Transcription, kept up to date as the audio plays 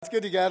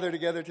good to gather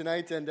together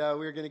tonight, and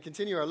we're going to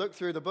continue our look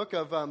through the book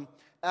of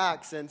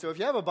Acts. And so if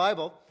you have a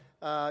Bible,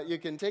 you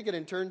can take it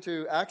and turn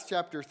to Acts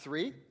chapter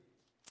 3.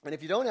 And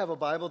if you don't have a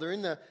Bible, they're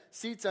in the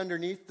seats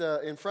underneath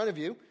in front of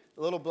you,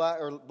 little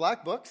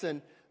black books.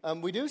 And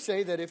we do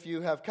say that if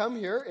you have come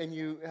here and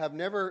you have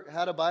never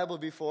had a Bible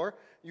before,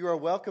 you are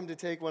welcome to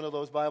take one of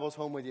those Bibles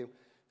home with you.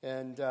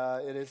 And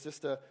it is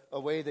just a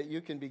way that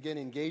you can begin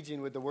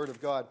engaging with the Word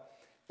of God.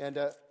 And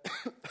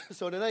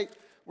so tonight,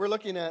 we're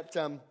looking at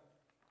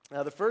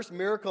the first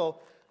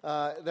miracle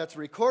that's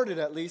recorded,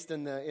 at least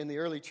in the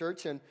early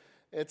church, and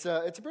it's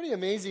a pretty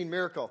amazing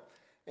miracle.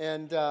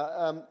 And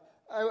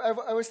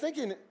I was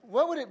thinking,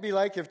 what would it be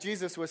like if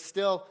Jesus was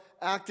still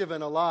active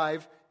and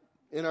alive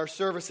in our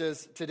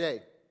services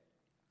today?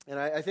 And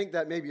I think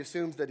that maybe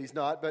assumes that he's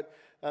not, but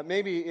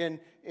maybe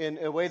in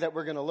a way that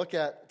we're going to look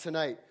at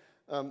tonight.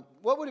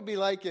 What would it be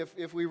like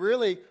if we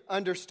really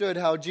understood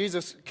how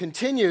Jesus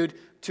continued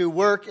to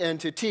work and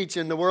to teach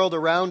in the world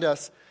around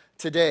us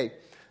today?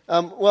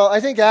 Well, I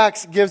think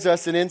Acts gives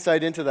us an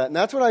insight into that. And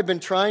that's what I've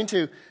been trying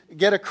to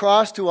get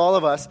across to all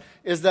of us,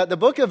 is that the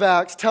book of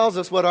Acts tells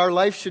us what our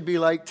life should be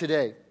like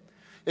today.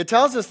 It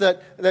tells us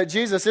that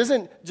Jesus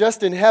isn't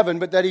just in heaven,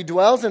 but that he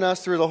dwells in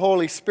us through the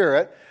Holy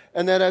Spirit.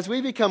 And that as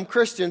we become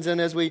Christians and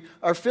as we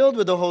are filled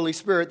with the Holy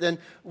Spirit, then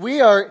we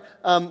are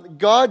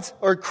God's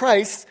or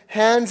Christ's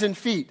hands and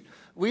feet.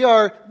 We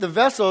are the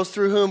vessels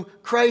through whom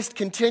Christ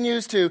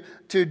continues to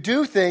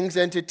do things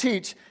and to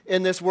teach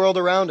in this world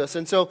around us.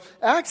 And so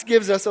Acts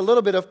gives us a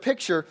little bit of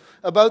picture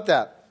about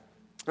that.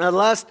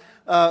 Last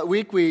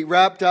week we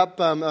wrapped up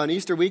on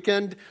Easter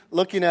weekend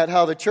looking at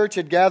how the church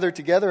had gathered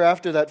together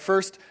after that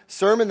first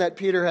sermon that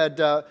Peter had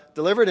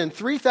delivered, and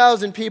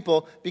 3,000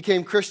 people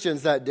became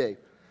Christians that day.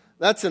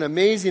 That's an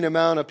amazing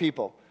amount of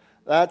people.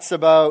 That's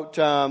about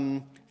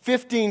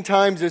 15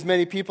 times as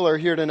many people are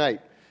here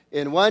tonight.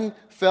 In one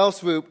fell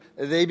swoop,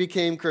 they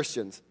became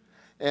Christians.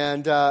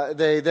 And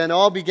they then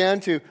all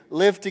began to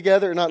live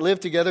together, not live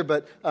together,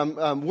 but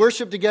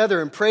worship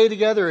together and pray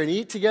together and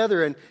eat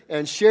together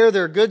and share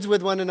their goods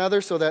with one another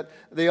so that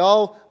they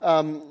all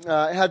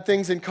had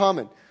things in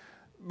common.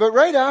 But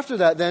right after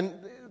that, then,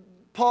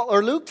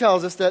 Luke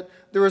tells us that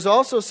there was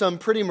also some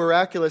pretty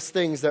miraculous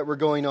things that were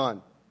going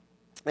on.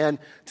 And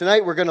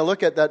tonight we're going to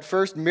look at that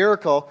first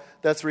miracle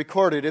that's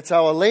recorded. It's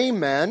how a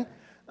lame man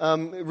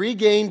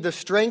regained the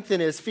strength in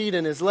his feet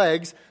and his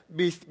legs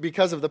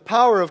because of the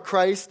power of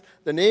Christ,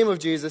 the name of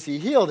Jesus. He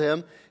healed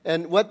him,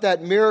 and what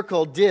that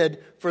miracle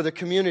did for the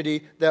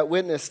community that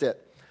witnessed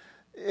it.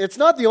 It's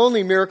not the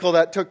only miracle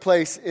that took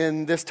place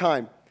in this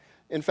time.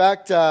 In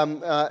fact,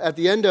 at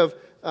the end of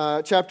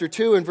chapter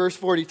 2 and verse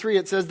 43,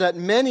 it says that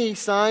many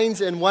signs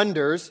and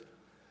wonders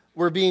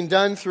were being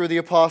done through the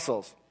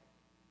apostles.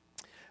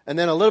 And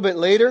then a little bit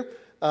later,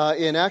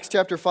 in Acts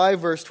chapter 5,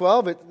 verse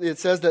 12, it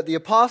says that the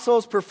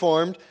apostles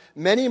performed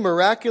many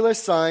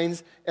miraculous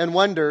signs and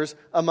wonders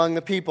among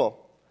the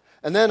people.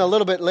 And then a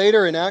little bit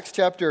later in Acts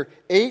chapter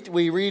 8,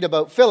 we read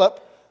about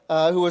Philip,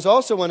 who was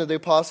also one of the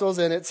apostles,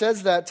 and it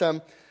says that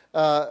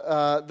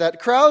that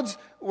crowds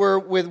were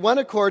with one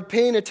accord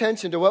paying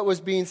attention to what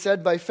was being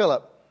said by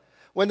Philip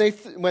when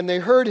they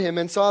heard him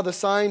and saw the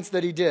signs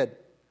that he did.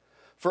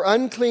 For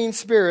unclean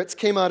spirits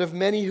came out of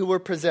many who were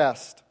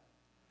possessed,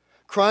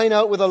 crying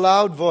out with a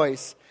loud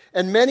voice,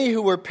 and many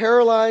who were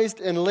paralyzed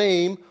and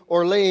lame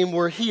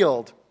were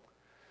healed.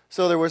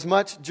 So there was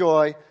much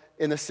joy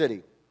in the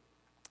city.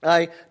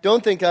 I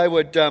don't think I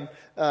would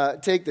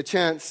take the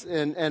chance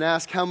and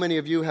ask how many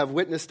of you have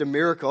witnessed a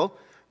miracle,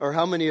 or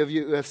how many of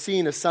you have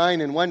seen a sign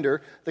and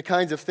wonder, the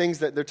kinds of things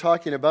that they're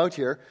talking about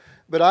here.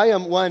 But I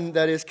am one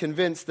that is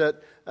convinced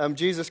that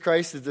Jesus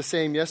Christ is the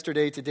same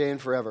yesterday, today,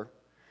 and forever.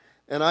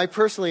 And I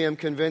personally am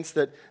convinced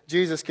that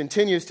Jesus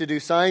continues to do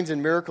signs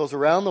and miracles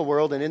around the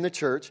world and in the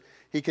church.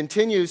 He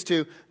continues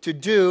to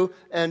do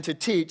and to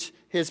teach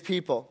his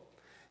people.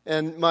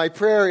 And my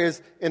prayer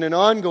is in an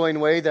ongoing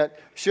way that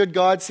should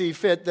God see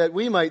fit, that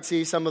we might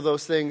see some of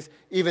those things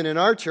even in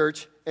our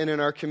church and in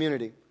our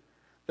community.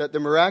 That the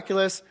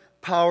miraculous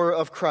power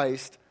of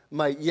Christ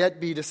might yet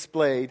be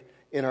displayed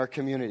in our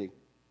community.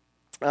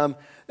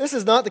 This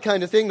is not the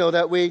kind of thing, though,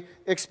 that we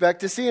expect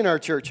to see in our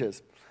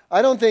churches.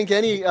 I don't think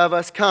any of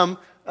us come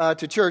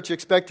to church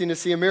expecting to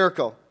see a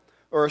miracle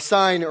or a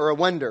sign or a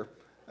wonder.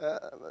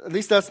 At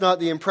least that's not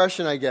the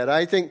impression I get.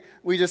 I think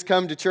we just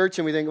come to church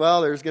and we think,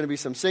 well, there's going to be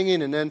some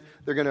singing, and then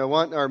they're going to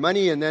want our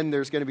money, and then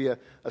there's going to be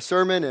a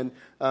sermon.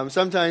 And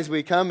sometimes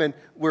we come and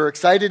we're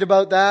excited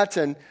about that.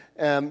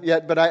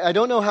 But I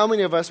don't know how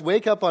many of us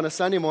wake up on a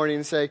Sunday morning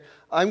and say,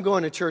 I'm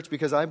going to church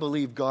because I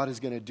believe God is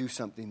going to do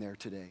something there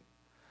today.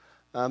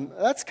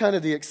 That's kind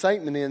of the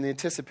excitement and the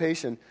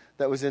anticipation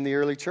that was in the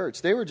early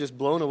church. They were just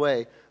blown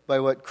away by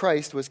what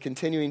Christ was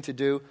continuing to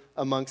do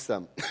amongst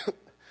them.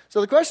 So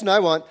the question I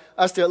want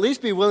us to at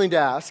least be willing to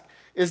ask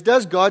is,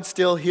 does God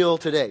still heal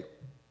today?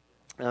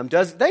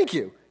 Thank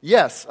you.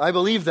 Yes, I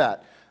believe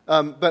that.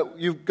 But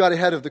you got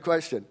ahead of the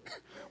question.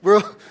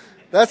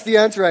 That's the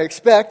answer I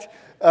expect,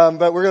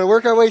 but we're going to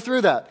work our way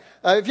through that.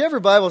 If you have your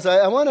Bibles,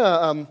 I'm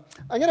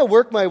going to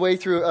work my way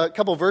through a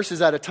couple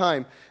verses at a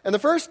time. And the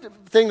first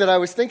thing that I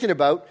was thinking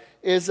about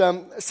is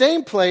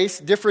same place,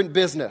 different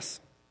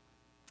business.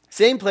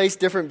 Same place,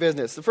 different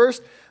business. The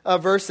first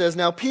verse says,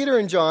 "Now Peter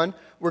and John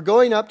were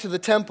going up to the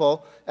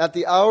temple at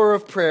the hour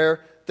of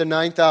prayer, the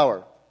 9th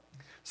hour."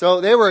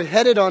 So they were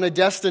headed on a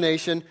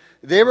destination.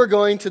 They were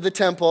going to the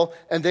temple,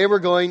 and they were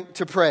going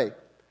to pray.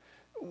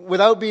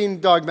 Without being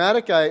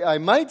dogmatic, I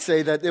might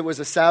say that it was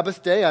a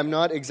Sabbath day. I'm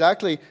not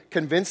exactly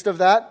convinced of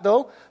that,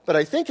 though, but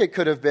I think it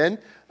could have been.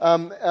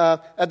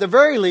 At the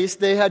very least,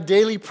 they had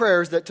daily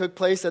prayers that took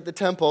place at the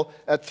temple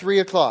at 3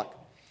 o'clock.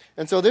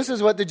 And so this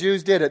is what the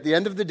Jews did. At the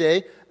end of the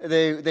day,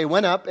 they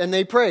went up and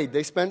they prayed.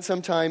 They spent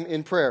some time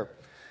in prayer.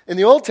 In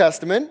the Old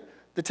Testament,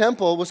 the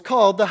temple was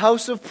called the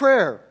house of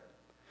prayer.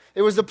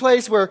 It was the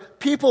place where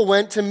people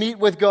went to meet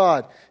with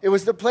God. It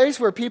was the place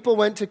where people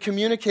went to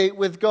communicate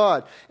with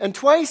God. And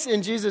twice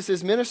in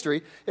Jesus'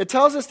 ministry, it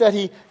tells us that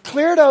he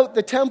cleared out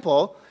the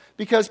temple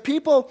because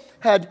people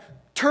had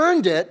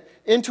turned it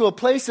into a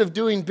place of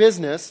doing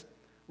business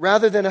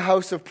rather than a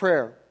house of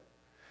prayer.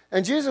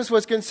 And Jesus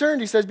was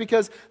concerned, he says,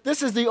 because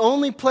this is the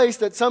only place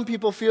that some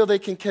people feel they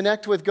can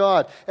connect with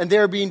God. And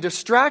they're being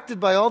distracted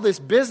by all this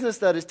business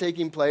that is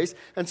taking place,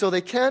 and so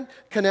they can't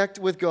connect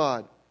with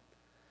God.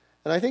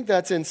 And I think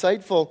that's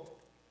insightful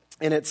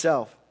in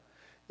itself.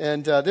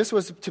 And this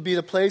was to be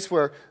the place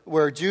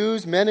where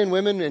Jews, men and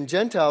women, and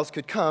Gentiles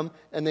could come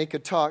and they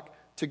could talk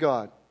to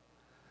God.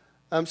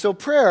 So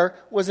prayer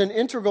was an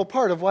integral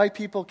part of why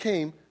people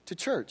came to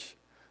church,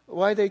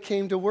 why they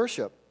came to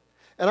worship.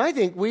 And I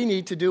think we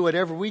need to do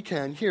whatever we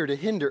can here to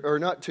hinder, or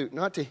not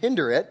to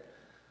hinder it,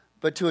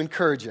 but to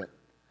encourage it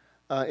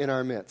in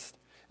our midst.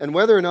 And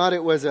whether or not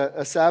it was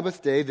a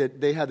Sabbath day, that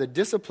they had the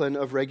discipline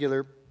of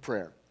regular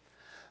prayer.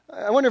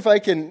 I wonder if I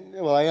can,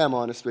 well, I am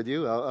honest with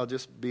you. I'll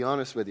just be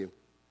honest with you.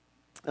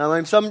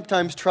 I'm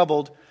sometimes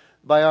troubled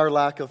by our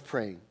lack of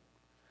praying.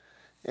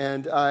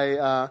 And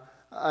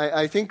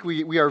I think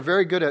we are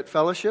very good at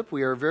fellowship.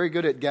 We are very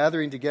good at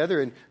gathering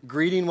together and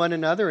greeting one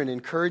another and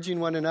encouraging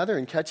one another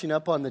and catching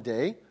up on the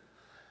day.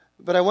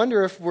 But I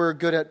wonder if we're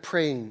good at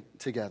praying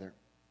together.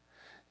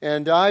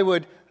 And I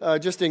would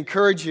just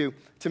encourage you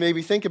to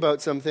maybe think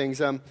about some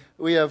things.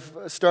 We have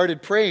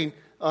started praying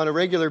on a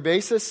regular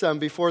basis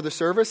before the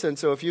service. And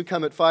so if you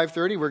come at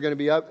 5:30, we're going to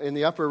be up in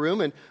the upper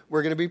room and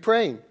we're going to be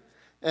praying.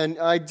 And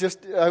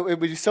it would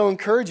be so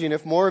encouraging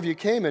if more of you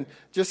came and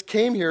just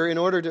came here in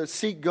order to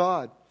seek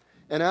God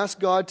and ask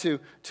God to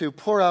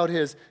pour out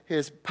His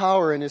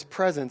power and His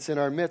presence in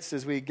our midst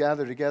as we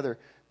gather together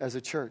as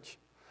a church.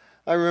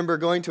 I remember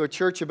going to a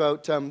church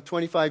about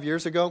 25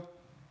 years ago.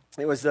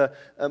 It was the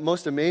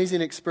most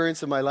amazing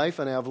experience of my life,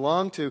 and I have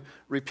longed to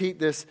repeat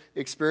this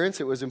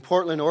experience. It was in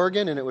Portland,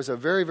 Oregon, and it was a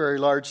very, very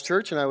large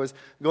church, and I was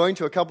going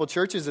to a couple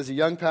churches as a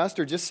young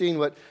pastor, just seeing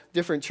what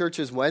different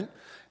churches went.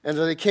 And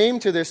as I came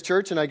to this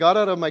church and I got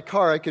out of my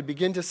car, I could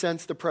begin to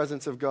sense the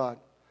presence of God.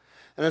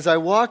 And as I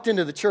walked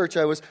into the church,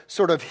 I was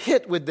sort of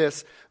hit with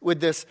this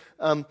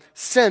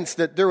sense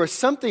that there was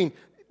something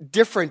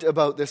different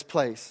about this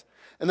place.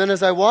 And then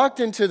as I walked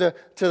into the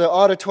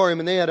auditorium,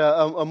 and they had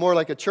a more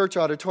like a church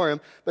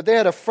auditorium, but they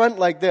had a front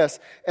like this,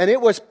 and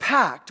it was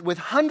packed with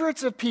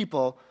hundreds of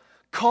people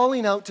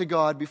calling out to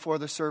God before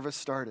the service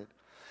started.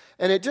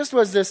 And it just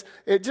was this,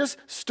 it just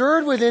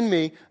stirred within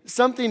me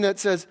something that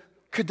says,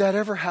 could that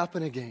ever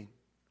happen again?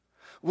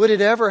 Would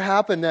it ever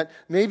happen that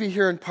maybe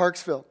here in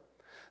Parksville,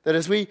 that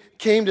as we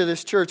came to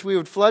this church, we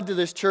would flood to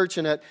this church,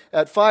 and at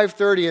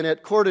 5:30 and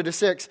at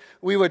 5:45,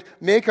 we would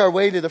make our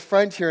way to the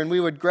front here, and we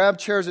would grab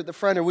chairs at the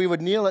front, or we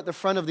would kneel at the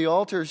front of the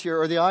altars here,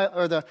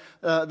 or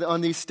on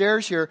these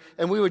stairs here,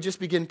 and we would just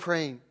begin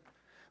praying.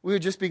 We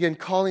would just begin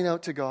calling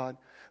out to God.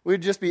 We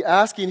would just be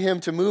asking Him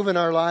to move in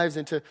our lives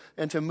and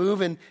to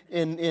move in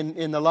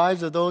the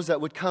lives of those that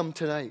would come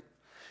tonight.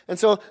 And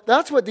so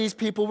that's what these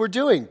people were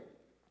doing.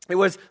 It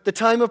was the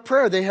time of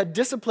prayer. They had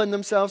disciplined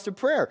themselves to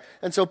prayer.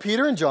 And so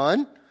Peter and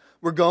John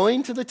were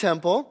going to the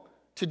temple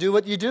to do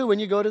what you do when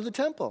you go to the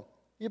temple.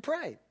 You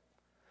pray.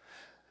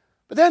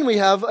 But then we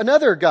have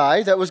another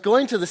guy that was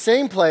going to the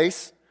same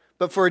place,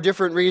 but for a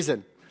different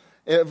reason.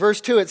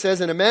 Verse 2, it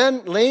says, "And a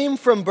man lame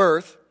from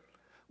birth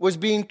was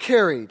being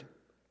carried,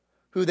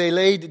 who they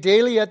laid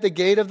daily at the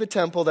gate of the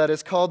temple that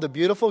is called the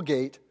Beautiful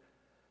Gate,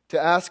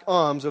 to ask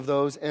alms of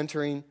those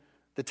entering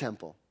the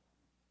temple."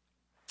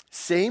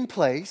 Same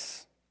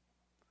place,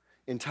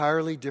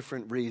 entirely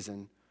different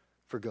reason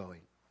for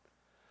going.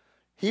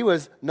 He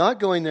was not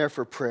going there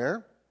for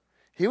prayer.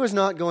 He was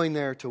not going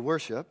there to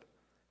worship.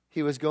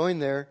 He was going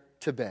there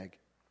to beg.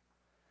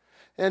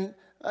 And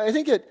I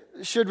think it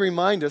should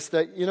remind us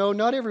that,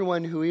 not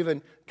everyone who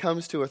even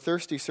comes to a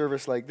thirsty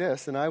service like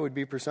this, and I would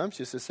be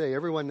presumptuous to say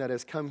everyone that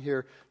has come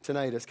here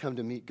tonight has come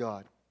to meet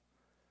God.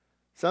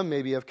 Some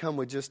maybe have come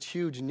with just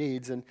huge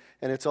needs, and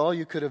it's all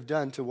you could have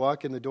done to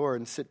walk in the door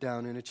and sit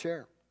down in a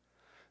chair.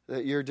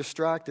 That you're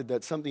distracted,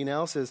 that something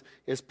else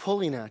is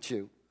pulling at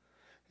you.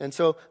 And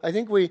so I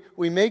think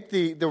we make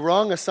the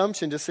wrong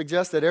assumption to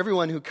suggest that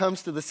everyone who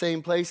comes to the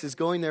same place is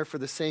going there for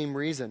the same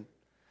reason.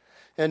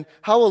 And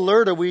how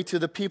alert are we to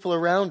the people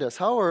around us?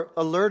 How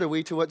alert are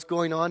we to what's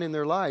going on in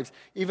their lives?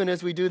 Even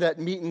as we do that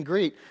meet and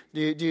greet,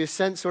 do you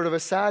sense sort of a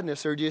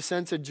sadness, or do you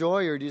sense a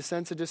joy, or do you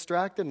sense a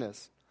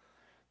distractedness?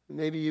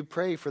 Maybe you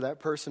pray for that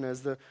person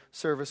as the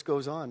service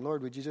goes on.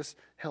 Lord, would you just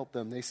help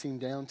them? They seem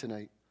down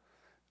tonight.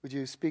 Would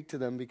you speak to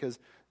them because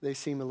they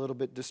seem a little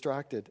bit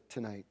distracted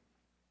tonight?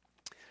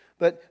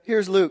 But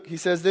here's Luke. He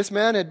says, this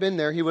man had been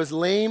there. He was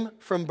lame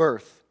from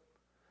birth.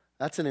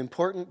 That's an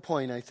important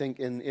point, I think,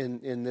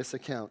 in this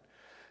account.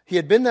 He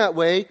had been that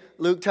way,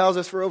 Luke tells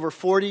us, for over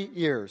 40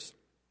 years.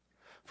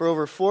 For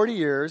over 40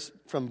 years,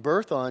 from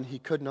birth on, he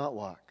could not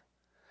walk.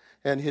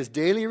 And his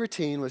daily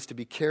routine was to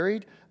be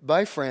carried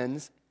by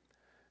friends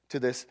to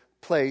this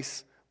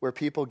place where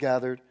people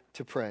gathered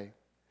to pray.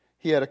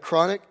 He had a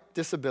chronic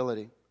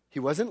disability. He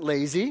wasn't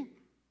lazy.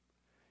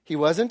 He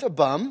wasn't a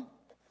bum.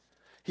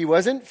 He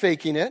wasn't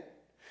faking it.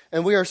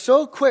 And we are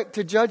so quick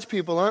to judge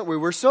people, aren't we?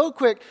 We're so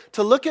quick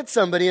to look at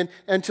somebody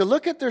and to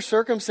look at their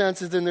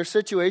circumstances and their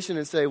situation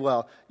and say,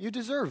 well, you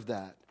deserve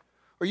that.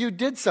 Or you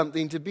did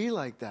something to be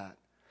like that.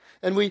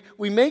 And we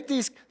make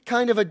these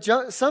kind of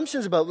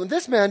assumptions about them.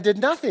 This man did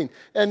nothing.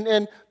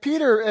 And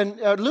Peter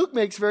and Luke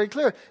makes very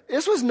clear,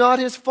 this was not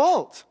his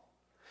fault.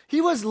 He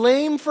was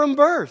lame from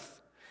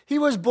birth. He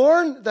was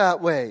born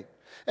that way.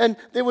 And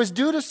it was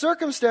due to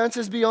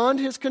circumstances beyond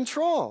his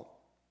control.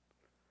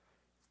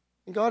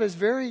 And God is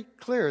very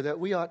clear that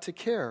we ought to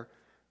care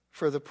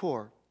for the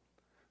poor.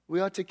 We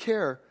ought to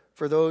care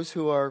for those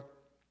who are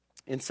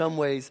in some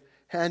ways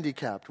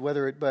handicapped,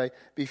 whether it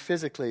be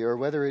physically, or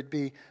whether it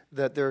be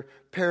that their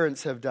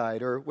parents have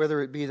died, or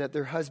whether it be that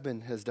their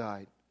husband has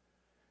died.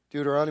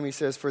 Deuteronomy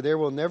says, for there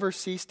will never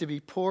cease to be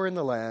poor in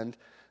the land,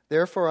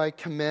 therefore I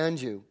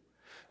command you,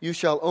 you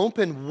shall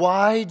open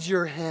wide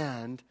your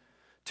hand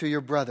to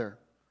your brother,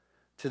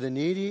 to the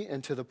needy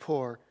and to the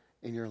poor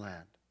in your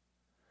land.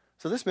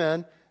 So this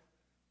man,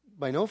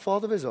 by no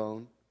fault of his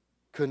own,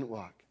 couldn't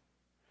walk.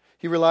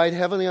 He relied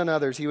heavily on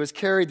others. He was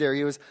carried there.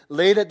 He was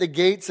laid at the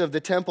gates of the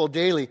temple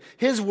daily.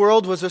 His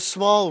world was a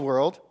small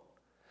world.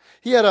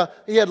 He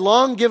had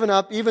long given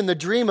up even the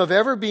dream of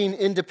ever being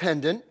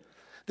independent.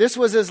 This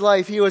was his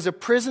life. He was a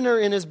prisoner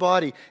in his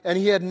body, and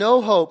he had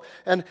no hope.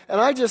 And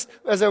I just,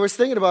 as I was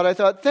thinking about it, I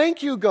thought,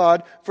 thank you,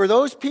 God, for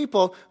those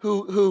people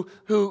who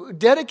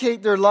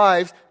dedicate their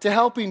lives to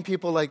helping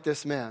people like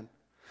this man.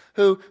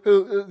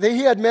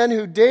 He had men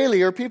who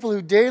daily, or people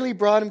who daily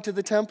brought him to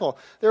the temple.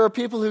 There are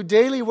people who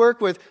daily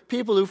work with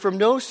people who, from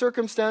no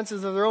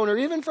circumstances of their own, or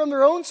even from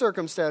their own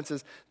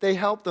circumstances, they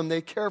help them, they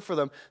care for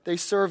them, they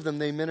serve them,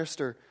 they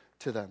minister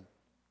to them.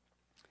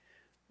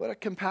 What a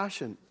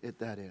compassion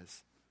that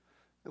is.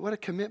 What a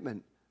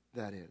commitment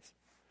that is.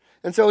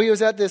 And so he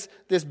was at this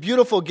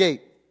beautiful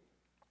gate.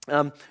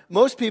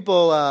 Most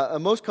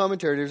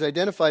commentators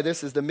identify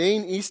this as the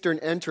main eastern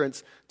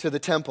entrance to the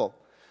temple.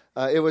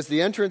 It was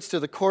the entrance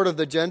to the court of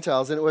the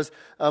Gentiles, and it was,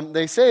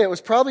 they say it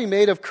was probably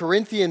made of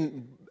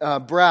Corinthian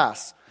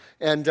brass.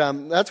 And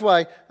that's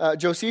why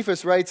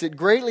Josephus writes, it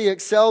greatly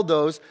excelled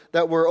those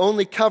that were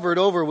only covered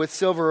over with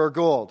silver or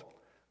gold,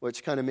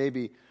 which kind of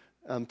maybe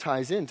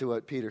ties into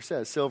what Peter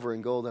says, silver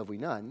and gold have we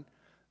none.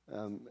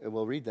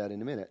 We'll read that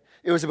in a minute.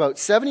 It was about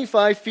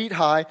 75 feet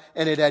high,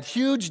 and it had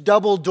huge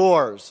double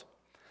doors.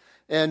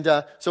 And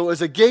so it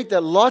was a gate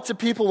that lots of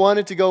people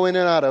wanted to go in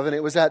and out of, and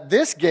it was at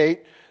this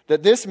gate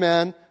that this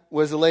man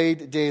was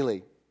laid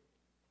daily.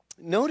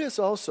 Notice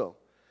also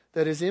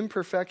that his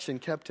imperfection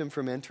kept him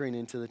from entering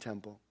into the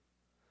temple.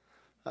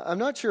 I'm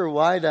not sure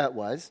why that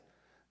was,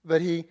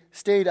 but he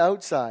stayed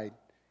outside.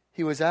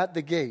 He was at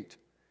the gate.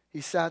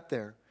 He sat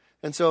there.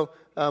 And so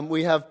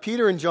we have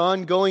Peter and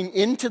John going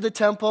into the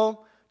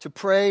temple to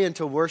pray and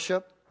to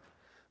worship.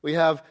 We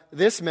have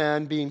this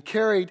man being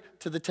carried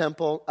to the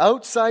temple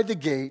outside the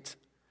gate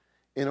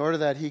in order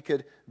that he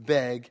could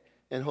beg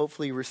and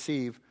hopefully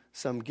receive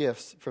some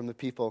gifts from the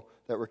people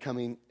that were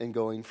coming and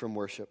going from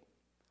worship.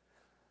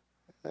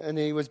 And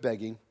he was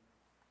begging.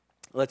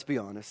 Let's be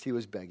honest, he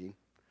was begging.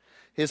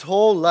 His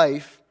whole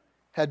life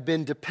had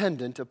been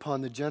dependent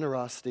upon the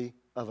generosity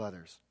of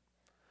others.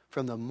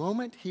 From the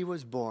moment he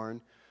was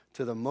born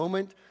to the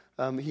moment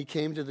he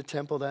came to the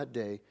temple that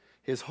day,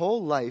 his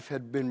whole life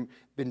had been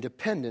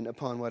dependent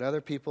upon what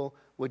other people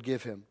would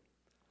give him.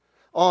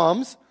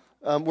 Alms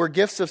were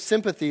gifts of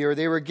sympathy, or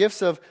they were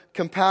gifts of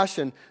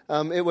compassion.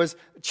 It was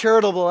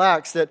charitable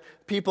acts that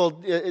people,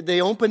 they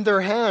opened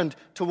their hand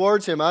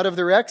towards him out of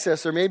their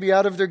excess, or maybe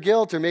out of their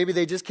guilt, or maybe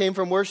they just came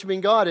from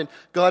worshiping God and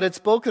God had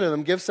spoken to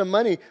them, give some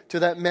money to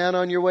that man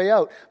on your way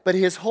out. But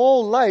his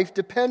whole life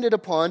depended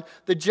upon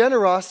the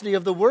generosity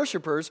of the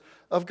worshipers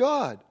of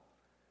God.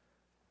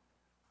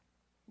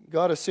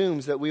 God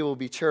assumes that we will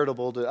be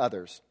charitable to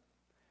others.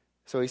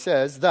 So he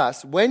says,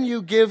 thus, when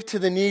you give to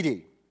the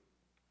needy,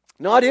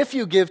 not if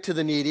you give to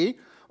the needy,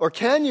 or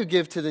can you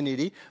give to the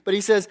needy, but he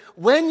says,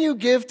 when you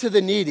give to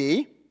the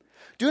needy,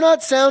 do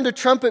not sound a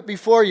trumpet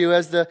before you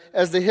as the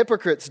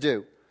hypocrites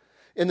do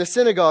in the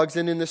synagogues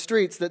and in the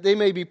streets, that they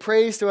may be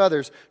praised to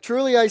others.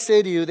 Truly I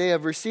say to you, they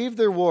have received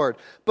their reward.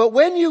 But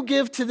when you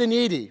give to the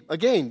needy,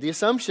 again, the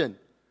assumption,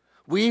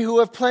 We who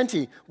have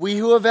plenty, we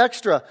who have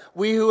extra,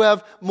 we who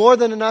have more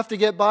than enough to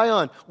get by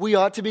on, we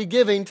ought to be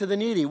giving to the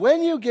needy.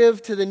 When you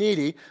give to the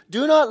needy,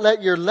 do not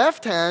let your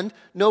left hand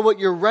know what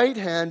your right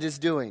hand is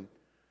doing,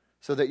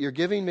 so that your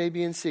giving may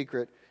be in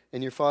secret,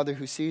 and your Father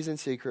who sees in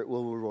secret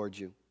will reward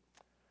you.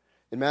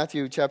 In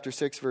Matthew chapter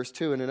 6, verse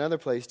 2, in another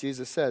place,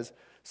 Jesus says,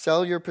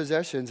 sell your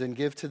possessions and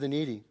give to the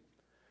needy.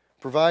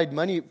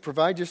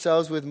 Provide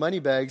yourselves with money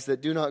bags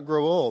that do not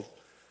grow old,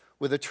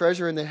 with a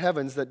treasure in the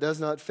heavens that does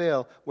not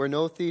fail, where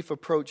no thief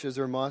approaches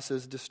or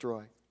mosses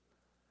destroy.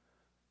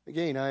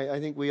 Again, I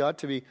think we ought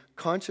to be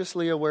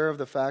consciously aware of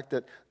the fact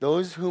that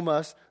those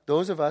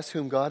of us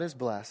whom God has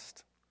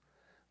blessed,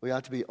 we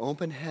ought to be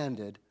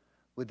open-handed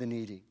with the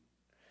needy.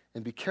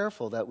 And be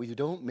careful that we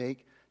don't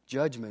make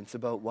judgments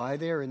about why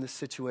they are in the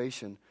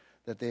situation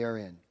that they are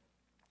in.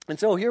 And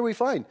so here we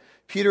find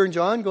Peter and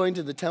John going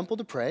to the temple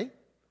to pray,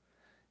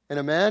 and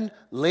a man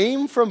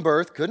lame from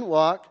birth, couldn't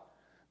walk,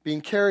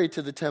 being carried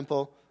to the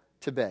temple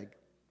to beg.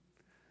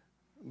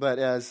 But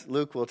as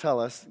Luke will tell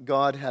us,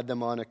 God had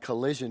them on a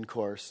collision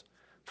course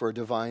for a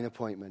divine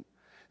appointment.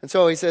 And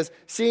so he says,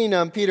 seeing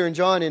Peter and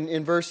John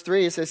in verse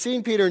 3, it says,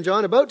 seeing Peter and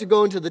John about to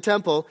go into the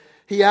temple,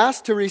 he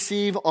asked to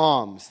receive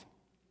alms.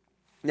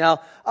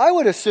 Now, I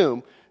would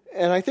assume,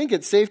 and I think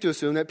it's safe to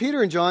assume, that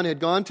Peter and John had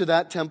gone to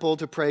that temple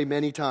to pray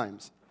many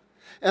times.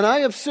 And I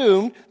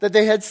assumed that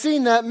they had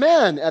seen that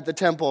man at the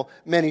temple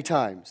many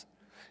times.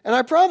 And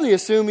I probably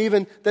assume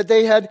even that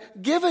they had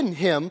given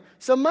him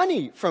some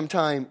money from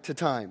time to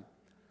time.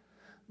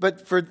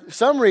 But for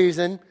some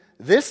reason,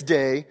 this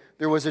day,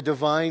 there was a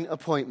divine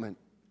appointment.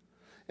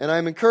 And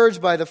I'm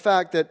encouraged by the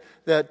fact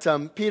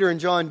that Peter and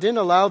John didn't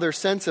allow their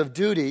sense of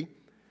duty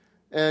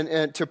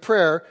and to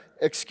prayer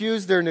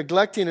excuse their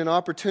neglecting an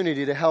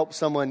opportunity to help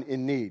someone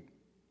in need.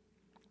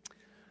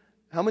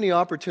 How many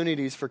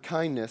opportunities for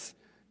kindness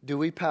do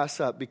we pass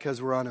up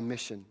because we're on a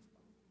mission?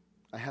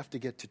 I have to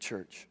get to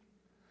church.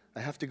 I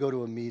have to go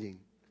to a meeting.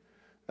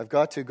 I've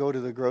got to go to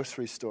the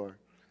grocery store.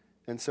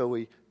 And so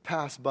we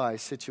pass by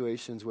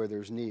situations where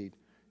there's need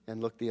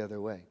and look the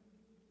other way.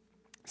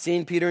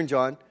 Seeing Peter and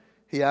John,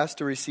 he asked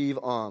to receive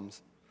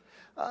alms.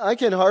 I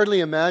can hardly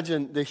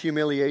imagine the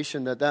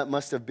humiliation that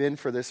must have been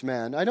for this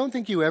man. I don't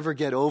think you ever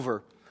get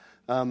over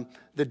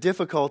the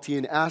difficulty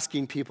in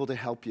asking people to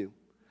help you.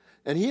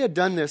 And he had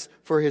done this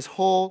for his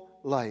whole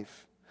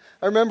life.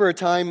 I remember a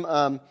time,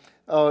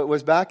 it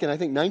was back in, I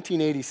think,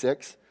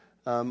 1986.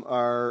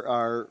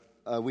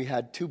 We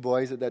had two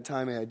boys at that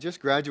time. I had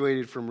just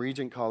graduated from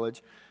Regent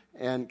College,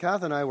 and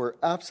Kath and I were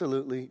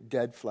absolutely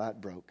dead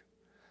flat broke.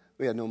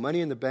 We had no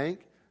money in the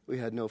bank. We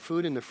had no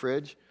food in the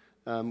fridge.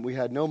 We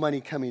had no money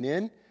coming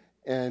in,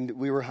 and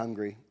we were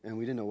hungry, and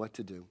we didn't know what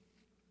to do.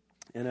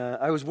 And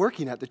I was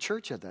working at the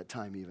church at that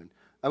time even.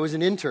 I was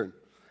an intern,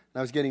 and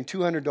I was getting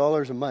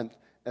 $200 a month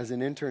as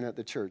an intern at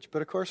the church.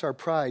 But of course, our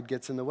pride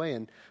gets in the way,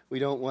 and we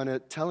don't want to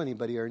tell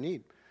anybody our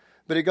need.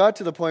 But it got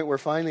to the point where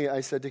finally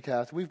I said to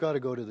Kath, we've got to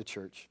go to the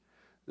church.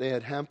 They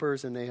had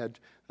hampers, and they had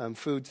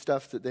food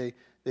stuff that they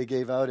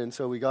gave out, and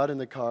so we got in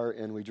the car,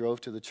 and we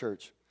drove to the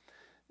church.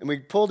 And we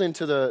pulled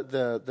into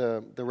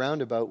the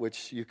roundabout,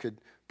 which you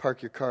could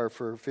park your car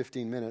for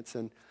 15 minutes,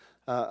 and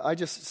I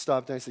just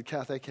stopped, and I said,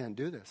 Kath, I can't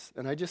do this.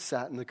 And I just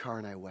sat in the car,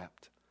 and I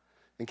wept.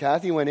 And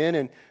Kathy went in,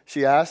 and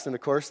she asked, and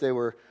of course they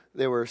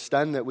were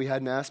stunned that we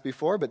hadn't asked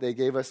before, but they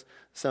gave us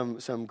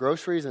some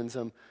groceries and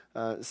some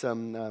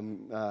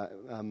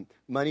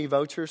money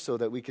vouchers so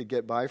that we could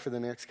get by for the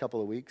next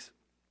couple of weeks.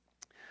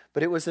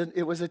 But it was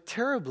a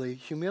terribly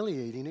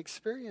humiliating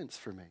experience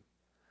for me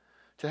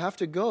to have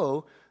to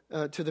go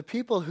to the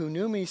people who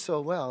knew me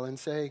so well and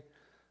say,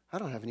 I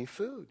don't have any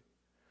food.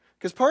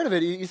 Because part of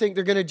it, you think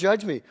they're going to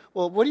judge me.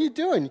 Well, what are you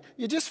doing?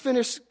 You just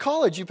finished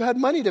college. You've had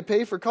money to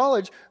pay for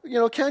college.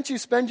 Can't you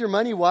spend your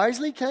money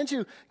wisely? Can't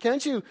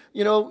you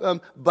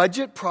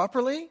budget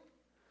properly?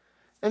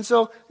 And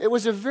so it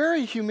was a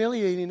very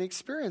humiliating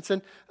experience.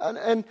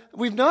 And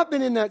we've not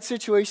been in that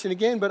situation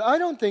again, but I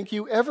don't think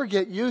you ever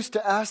get used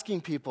to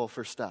asking people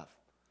for stuff,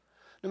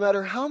 no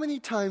matter how many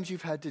times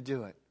you've had to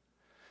do it.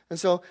 And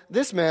so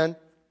this man,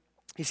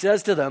 he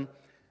says to them,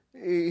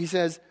 he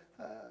says,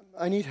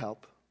 I need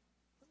help.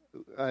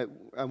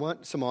 I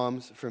want some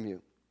alms from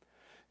you.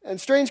 And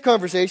strange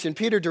conversation,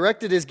 Peter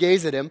directed his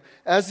gaze at him,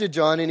 as did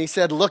John, and he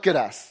said, look at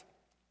us.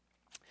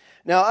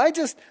 Now, I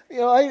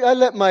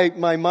let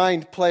my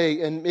mind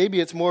play, and maybe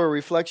it's more a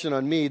reflection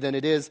on me than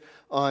it is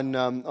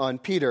on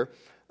Peter.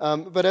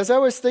 But as I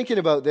was thinking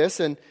about this,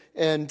 and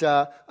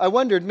I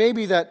wondered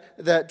maybe that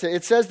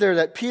it says there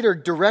that Peter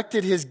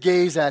directed his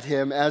gaze at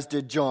him, as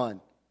did John.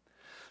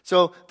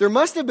 So there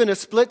must have been a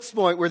split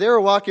point where they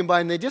were walking by,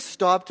 and they just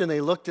stopped and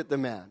they looked at the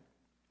man.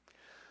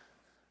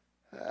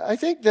 I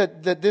think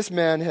that this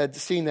man had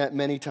seen that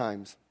many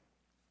times.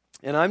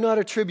 And I'm not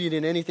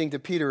attributing anything to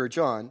Peter or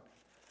John,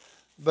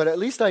 but at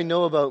least I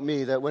know about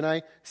me that when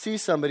I see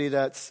somebody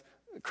that's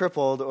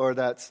crippled or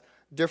that's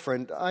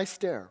different, I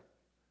stare.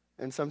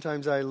 And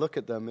sometimes I look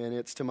at them, and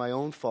it's to my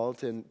own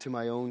fault and to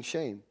my own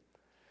shame.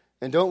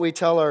 And don't we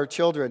tell our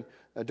children,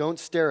 don't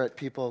stare at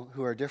people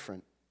who are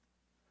different?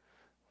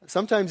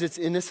 Sometimes it's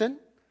innocent.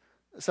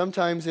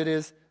 Sometimes it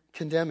is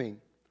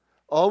condemning.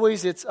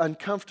 Always it's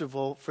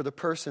uncomfortable for the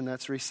person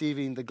that's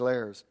receiving the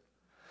glares.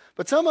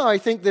 But somehow I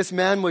think this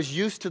man was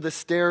used to the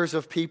stares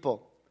of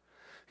people,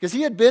 because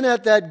he had been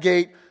at that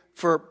gate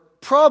for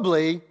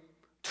probably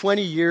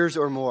 20 years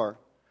or more.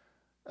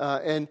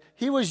 And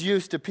he was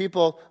used to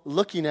people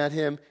looking at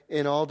him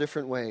in all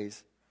different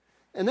ways.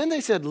 And then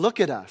they said, "Look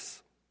at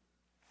us."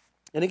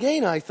 And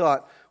again, I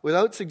thought,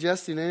 without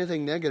suggesting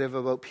anything negative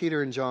about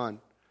Peter and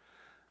John,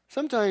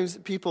 sometimes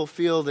people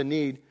feel the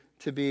need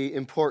to be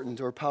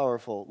important or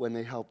powerful when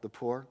they help the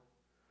poor.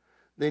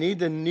 They need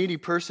the needy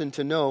person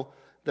to know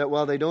that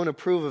while they don't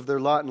approve of their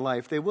lot in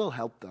life, they will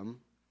help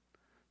them.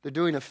 They're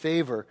doing a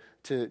favor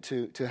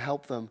to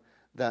help them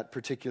that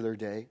particular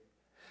day.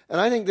 And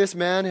I think this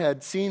man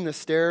had seen the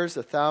stares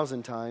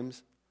 1,000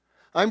 times.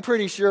 I'm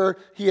pretty sure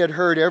he had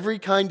heard every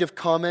kind of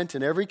comment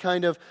and every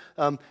kind of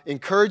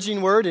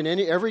encouraging word and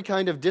every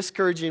kind of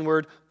discouraging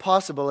word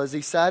possible as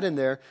he sat in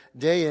there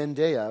day in,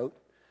 day out.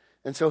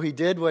 And so he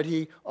did what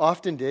he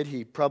often did.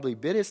 He probably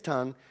bit his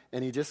tongue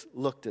and he just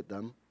looked at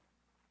them.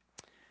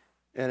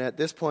 And at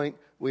this point,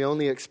 we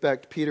only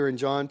expect Peter and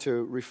John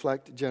to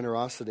reflect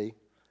generosity.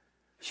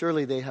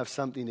 Surely they have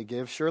something to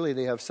give. Surely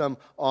they have some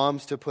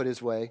alms to put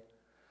his way.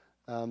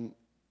 And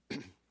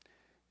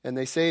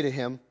they say to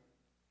him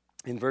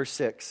in verse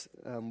 6,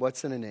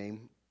 "What's in a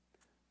name?"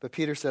 But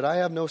Peter said, "I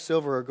have no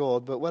silver or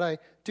gold, but what I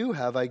do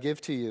have I give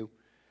to you.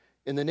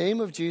 In the name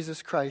of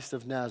Jesus Christ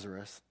of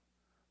Nazareth,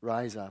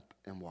 rise up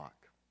and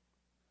walk."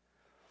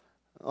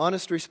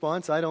 Honest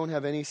response, I don't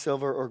have any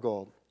silver or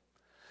gold.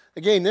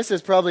 Again, this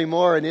is probably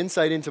more an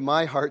insight into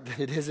my heart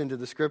than it is into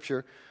the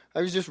Scripture.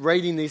 I was just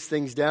writing these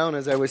things down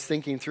as I was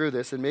thinking through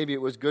this, and maybe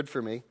it was good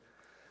for me.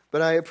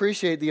 But I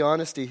appreciate the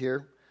honesty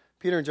here.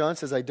 Peter and John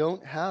says, "I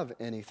don't have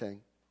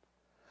anything."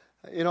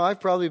 You know, I've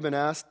probably been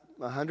asked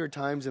 100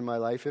 times in my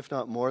life, if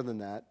not more than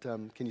that,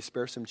 can you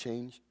spare some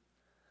change?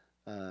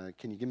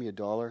 Can you give me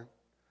 $1?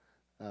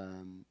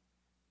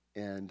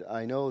 And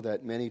I know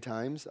that many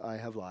times I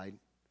have lied.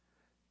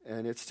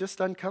 And it's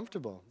just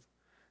uncomfortable.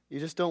 You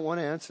just don't want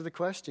to answer the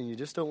question. You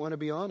just don't want to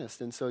be honest.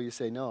 And so you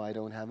say, "No, I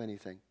don't have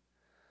anything."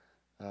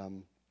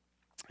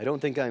 I don't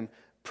think I'm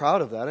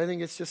proud of that. I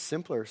think it's just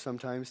simpler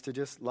sometimes to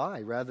just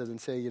lie rather than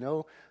say,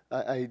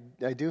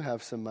 I do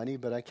have some money,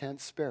 but I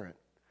can't spare it.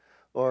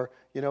 Or,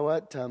 you know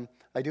what,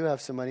 I do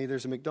have some money.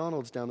 There's a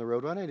McDonald's down the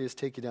road. Why don't I just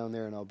take you down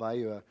there and I'll buy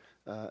you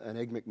an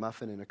Egg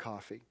McMuffin and a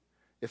coffee,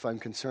 if I'm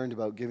concerned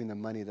about giving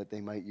them money that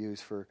they might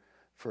use for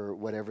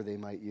whatever they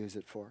might use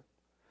it for.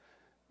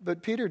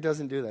 But Peter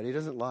doesn't do that. He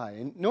doesn't lie.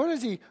 And nor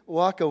does he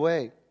walk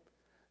away.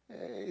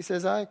 He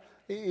says,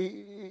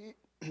 he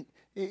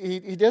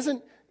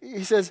doesn't,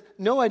 he says,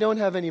 "No, I don't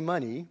have any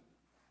money."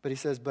 But he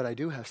says, "But I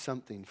do have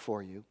something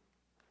for you.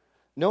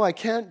 No, I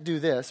can't do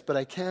this, but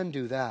I can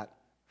do that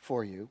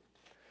for you."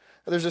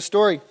 There's a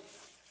story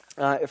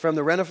from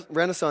the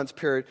Renaissance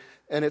period,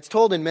 and it's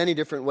told in many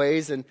different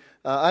ways, and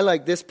I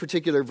like this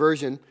particular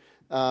version,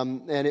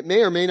 and it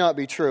may or may not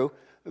be true,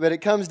 but it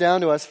comes down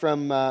to us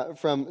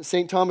from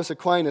St. Thomas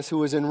Aquinas, who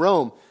was in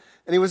Rome.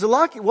 And he was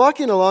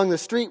walking along the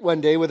street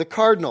one day with a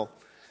cardinal,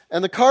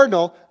 and the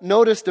cardinal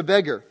noticed a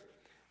beggar.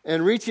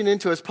 And reaching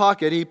into his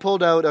pocket, he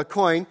pulled out a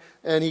coin,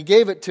 and he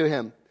gave it to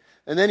him.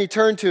 And then he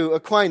turned to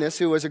Aquinas,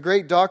 who was a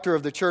great doctor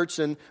of the church,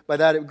 and by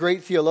that, a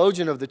great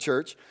theologian of the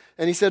church.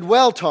 And he said,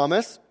 "Well,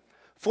 Thomas,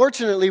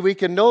 fortunately we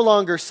can no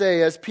longer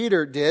say, as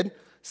Peter did,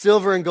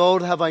 'Silver and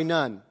gold have I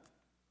none.'"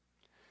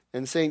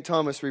 And St.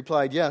 Thomas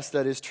replied, "Yes,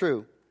 that is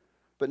true.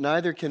 But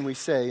neither can we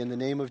say, 'In the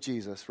name of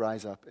Jesus,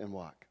 rise up and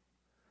walk.'"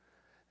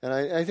 And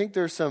I think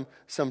there's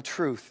some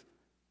truth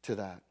to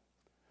that.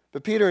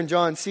 But Peter and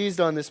John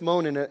seized on this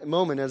moment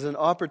as an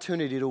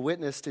opportunity to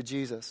witness to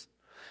Jesus.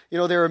 You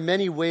know, there are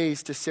many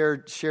ways to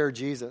share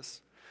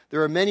Jesus.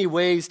 There are many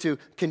ways to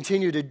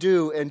continue to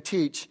do and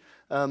teach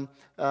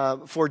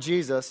for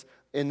Jesus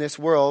in this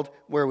world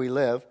where we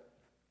live.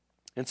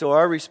 And so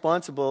our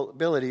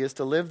responsibility is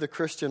to live the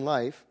Christian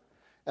life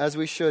as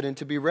we should and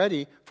to be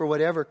ready for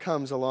whatever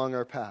comes along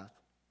our path.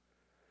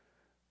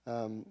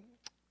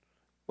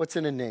 What's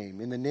in a name?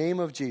 In the name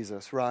of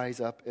Jesus,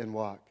 rise up and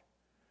walk.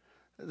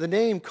 The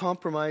name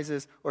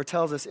compromises or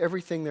tells us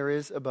everything there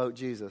is about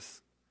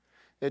Jesus.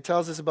 It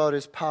tells us about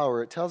his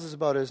power. It tells us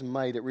about his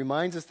might. It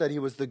reminds us that he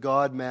was the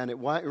God-man. It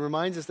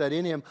reminds us that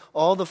in him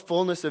all the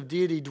fullness of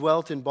deity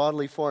dwelt in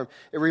bodily form.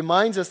 It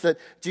reminds us that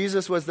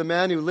Jesus was the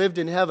man who lived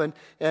in heaven,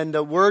 and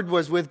the Word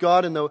was with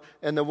God, and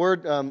the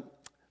Word, in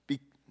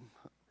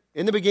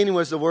the beginning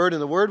was the Word,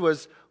 and the Word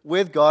was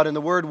with God, and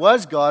the Word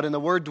was God, and the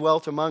Word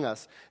dwelt among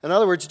us. In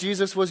other words,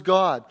 Jesus was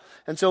God.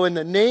 And so in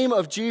the name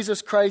of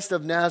Jesus Christ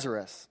of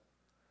Nazareth,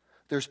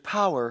 there's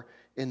power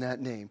in that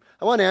name.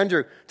 I want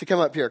Andrew to come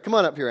up here. Come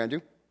on up here,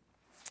 Andrew.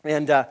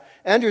 And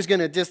Andrew's going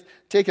to just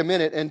take a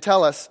minute and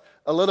tell us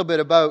a little bit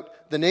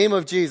about the name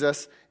of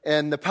Jesus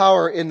and the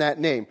power in that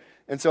name.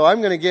 And so I'm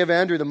going to give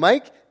Andrew the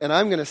mic, and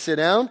I'm going to sit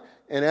down,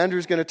 and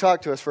Andrew's going to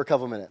talk to us for a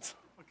couple minutes.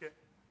 Okay.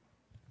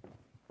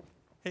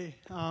 Hey,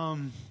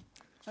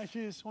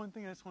 actually, there's one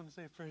thing I just want to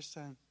say first.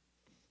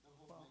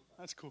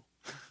 That's cool.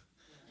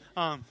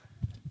 And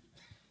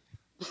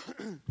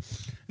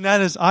that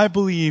is, I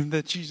believe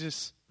that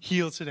Jesus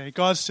healed today.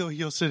 God still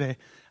heals today.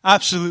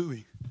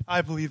 Absolutely.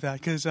 I believe that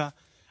because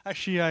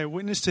actually I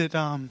witnessed it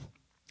in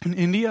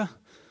India.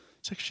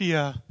 It's actually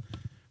a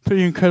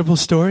pretty incredible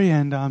story,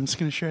 and I'm just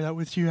going to share that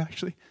with you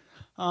actually.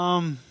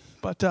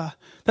 But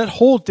that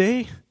whole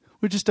day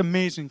was just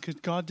amazing because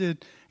God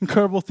did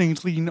incredible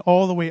things leading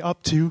all the way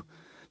up to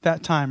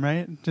that time,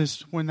 right?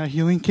 Just when that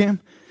healing came.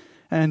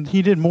 And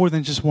he did more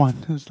than just one.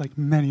 It was like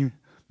many,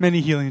 many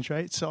healings,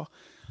 right? So,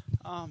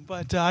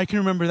 but I can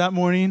remember that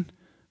morning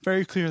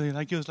very clearly,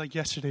 like it was like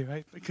yesterday,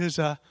 right? Because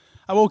I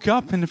woke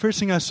up and the first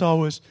thing I saw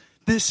was,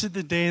 this is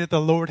the day that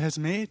the Lord has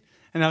made.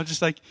 And I was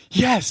just like,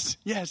 yes.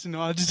 I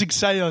was just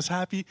excited. I was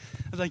happy.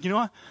 I was like, you know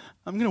what?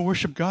 I'm going to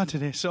worship God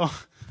today. So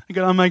I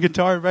got on my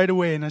guitar right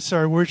away and I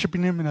started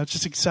worshiping him and I was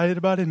just excited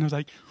about it. And I was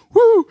like,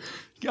 woo!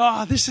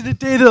 Oh, this is the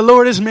day that the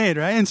Lord has made,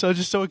 right? And so I was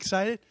just so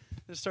excited.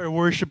 I started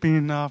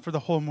worshiping for the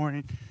whole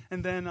morning.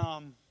 And then I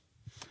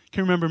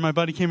can remember my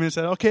buddy came in and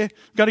said, okay,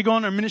 we've got to go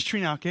on our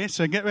ministry now, okay?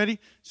 So get ready.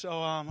 So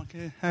I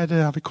had to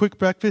have a quick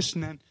breakfast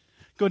and then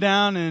go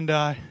down and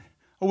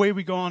away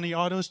we go on the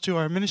autos to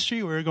our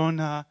ministry. We're going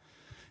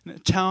in a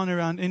town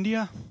around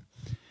India.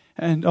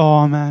 And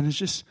oh man, it's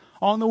just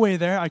on the way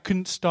there, I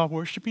couldn't stop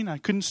worshiping. I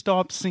couldn't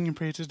stop singing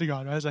praises to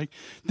God. I was like,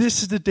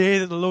 this is the day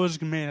that the Lord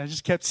has made. I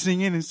just kept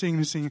singing and singing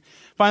and singing.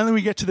 Finally,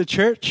 we get to the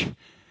church.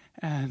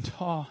 And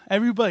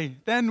everybody,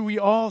 then we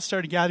all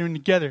started gathering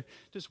together,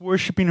 just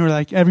worshiping. We're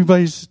like,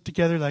 everybody's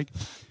together. Like,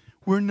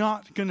 we're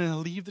not going to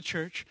leave the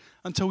church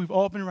until we've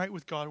all been right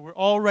with God. We're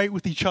all right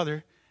with each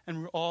other.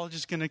 And we're all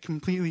just going to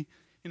completely,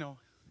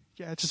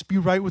 just be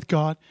right with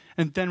God.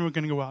 And then we're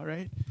going to go out,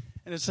 right?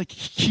 And it's like a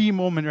key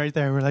moment right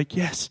there. We're like,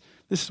 yes,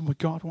 this is what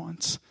God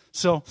wants.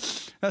 So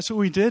that's what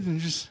we did. And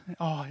just, it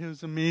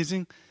was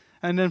amazing.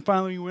 And then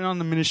finally we went on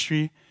the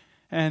ministry.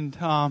 And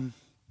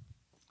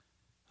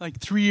like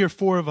 3 or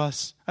 4 of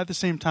us at the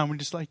same time, we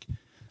just like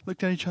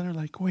looked at each other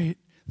like, wait,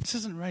 this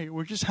isn't right.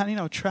 We're just handing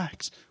out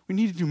tracts. We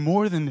need to do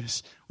more than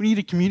this. We need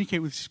to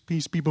communicate with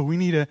these people. We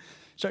need to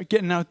start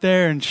getting out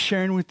there and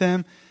sharing with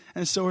them.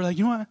 And so we're like,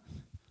 you know what?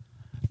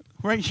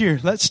 Right here,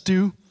 let's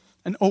do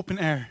an open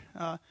air.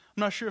 I'm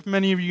not sure if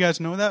many of you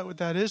guys know what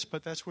that is,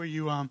 but that's where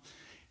you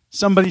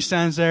somebody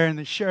stands there and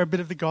they share a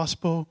bit of the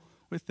gospel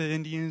with the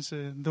Indians.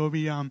 There'll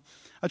be a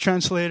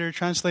translator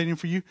translating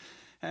for you.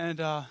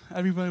 And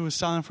everybody was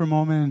silent for a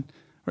moment, and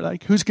we're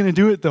like, who's going to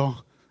do it, though?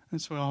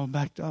 And so we all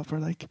backed up. We're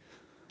like,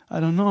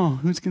 I don't know.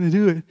 Who's going to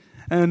do it?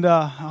 And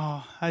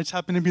I just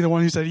happened to be the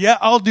one who said, yeah,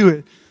 I'll do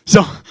it.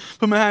 So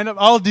put my hand up,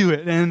 I'll do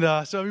it.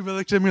 And so everybody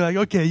looked at me like,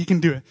 okay, you can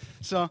do it.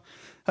 So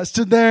I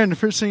stood there, and the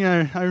first thing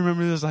I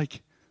remember was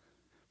like,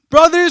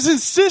 brothers and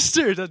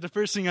sisters, that's the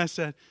first thing I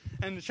said.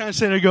 And the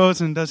translator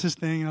goes and does his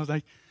thing, and I was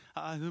like,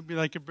 there'll be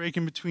like a break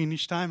in between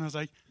each time. I was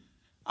like,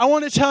 I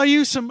want to tell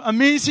you some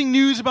amazing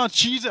news about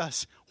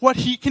Jesus, what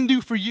he can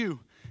do for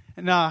you,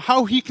 and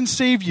how he can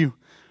save you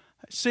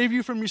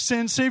from your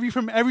sins, save you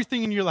from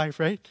everything in your life,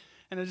 right?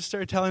 And I just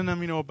started telling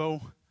them, about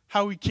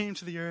how he came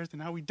to the earth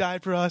and how he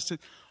died for us and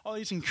all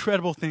these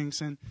incredible things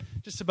and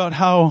just about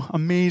how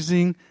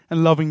amazing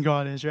and loving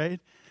God is, right?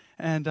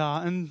 And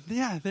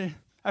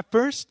at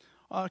first,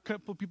 a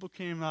couple of people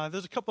came.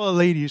 There's a couple of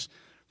ladies,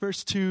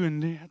 verse 2,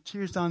 and they had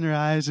tears down their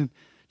eyes and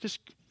just,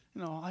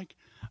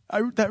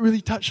 that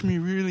really touched me.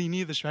 Really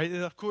need this, right?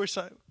 Of course,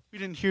 we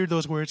didn't hear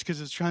those words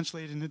because it's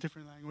translated in a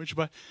different language,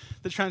 but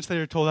the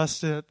translator told us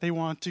that they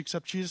want to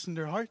accept Jesus in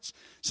their hearts.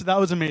 So that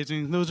was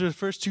amazing. Those are the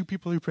first 2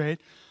 people who prayed.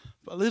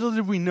 But little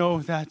did we know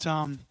that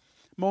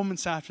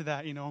moments after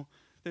that,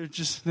 they're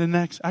just the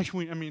next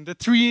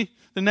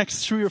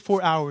 3 or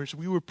 4 hours,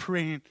 we were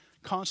praying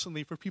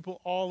constantly for people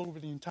all over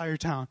the entire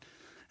town.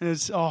 And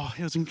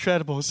it was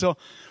incredible. So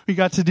we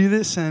got to do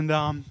this,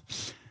 and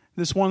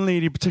this one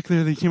lady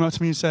particularly came up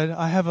to me and said,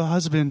 I have a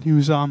husband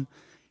who's come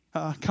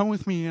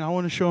with me, and I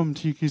want to show him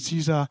to you because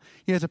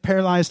he has a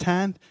paralyzed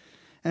hand,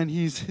 and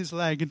his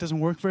leg, it doesn't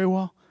work very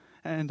well,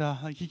 and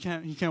he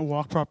can't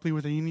walk properly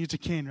with it. He needs a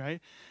cane, right?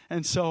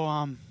 And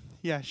so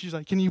she's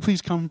like, can you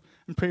please come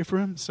and pray for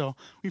him? So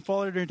we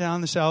followed her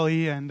down this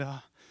alley, and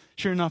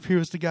sure enough, here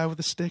was the guy with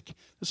the stick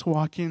just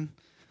walking.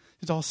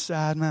 He's all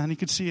sad, man. You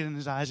could see it in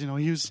his eyes. He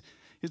was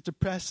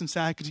depressed and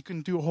sad because he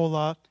couldn't do a whole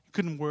lot. He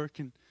couldn't work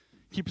and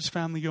keep his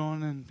family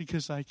going, and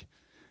because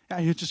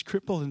he was just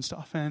crippled and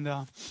stuff. And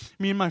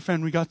me and my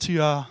friend, we got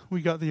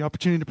the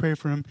opportunity to pray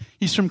for him.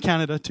 He's from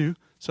Canada too,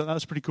 so that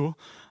was pretty cool.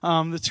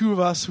 The 2 of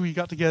us, we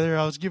got together.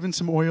 I was given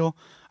some oil.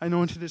 I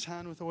anointed his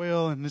hand with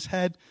oil and his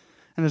head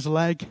and his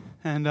leg,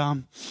 and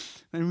then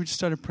we just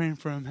started praying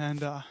for him.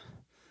 And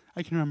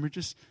I can remember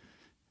just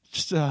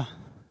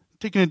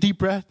taking a deep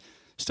breath,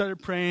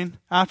 started praying.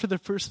 After the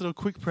first little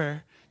quick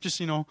prayer, just,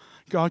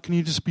 God, can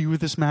you just be with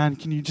this man?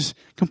 Can you just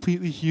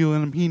completely heal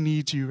him? He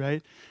needs you,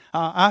 right?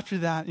 After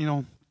that,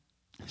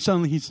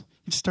 suddenly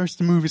he starts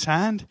to move his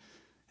hand.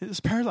 It was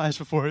paralyzed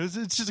before. It's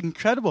just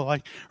incredible.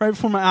 Like right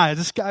before my eyes,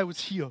 this guy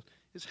was healed.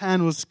 His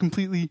hand was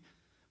completely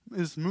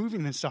is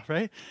moving and stuff,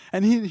 right?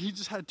 And he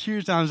just had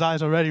tears down his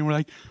eyes already. And we're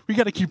like, we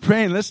got to keep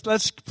praying. Let's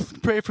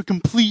pray for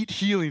complete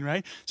healing,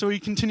 right? So we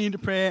continued to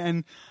pray,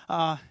 and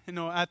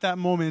at that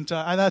moment,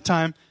 at that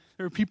time,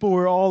 there were people who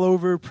were all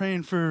over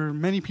praying for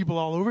many people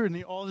all over, and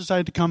they all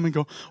decided to come and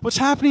go, what's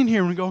happening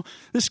here? And we go,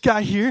 this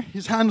guy here,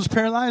 his hand was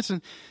paralyzed,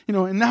 and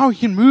and now he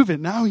can move it.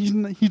 Now he's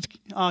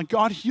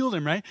God healed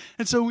him, right?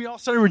 And so we all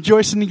started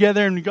rejoicing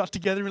together, and we got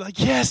together. We're like,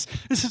 yes,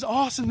 this is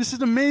awesome. This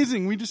is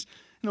amazing. We just,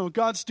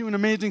 God's doing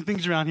amazing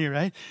things around here,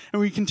 right?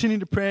 And we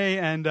continued to pray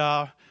and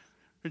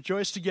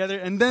rejoice together.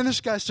 And then this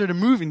guy started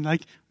moving,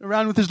 like,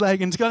 around with his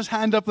leg, and he's got his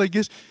hand up like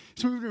this.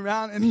 He's moving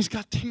around, and he's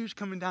got tears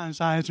coming down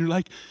his eyes. And we're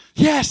like,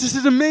 yes, this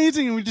is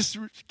amazing. And we just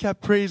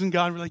kept praising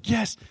God. We're like,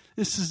 yes,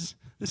 this is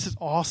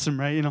awesome,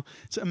 right?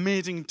 It's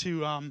amazing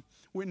to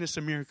witness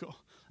a miracle.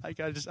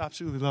 Like, I just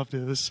absolutely loved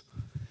it.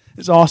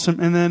 It's awesome.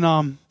 And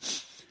then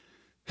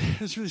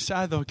it's really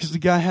sad, though, because the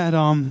guy had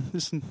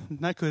this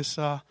necklace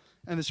and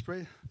this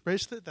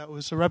bracelet that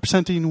was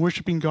representing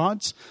worshiping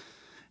gods.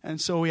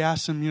 And so we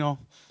asked him,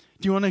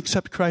 do you want to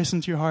accept Christ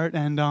into your heart?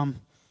 And,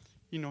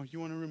 you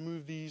want to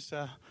remove these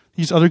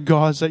other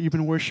gods that you've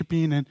been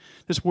worshiping and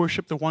just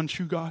worship the one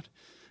true God?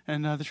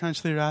 And the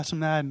translator asked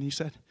him that, and he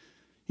said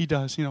he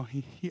does.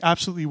 He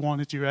absolutely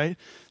wanted to, right?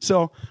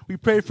 So we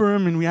prayed for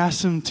him, and we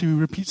asked him to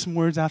repeat some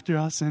words after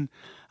us, and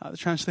the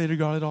translator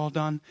got it all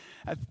done.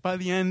 By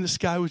the end, this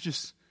guy was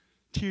just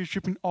tears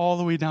dripping all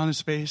the way down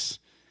his face,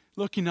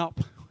 looking up,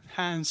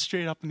 hands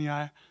straight up in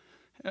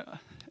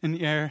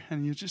the air,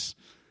 and he was just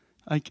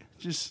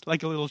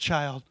like a little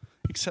child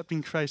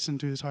accepting Christ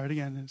into his heart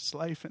again in his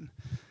life. And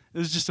it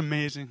was just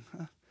amazing.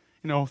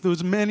 There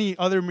was many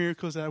other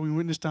miracles that we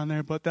witnessed down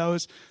there, but that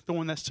was the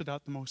one that stood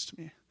out the most to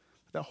me.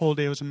 That whole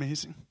day was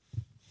amazing.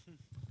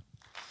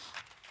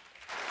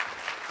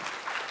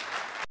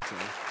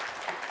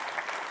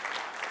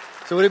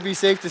 So would it be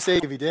safe to say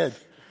if he did?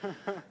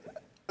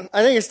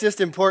 I think it's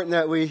just important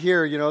that we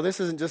hear, this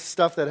isn't just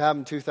stuff that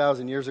happened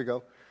 2,000 years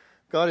ago.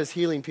 God is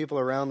healing people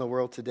around the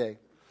world today.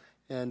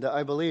 And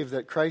I believe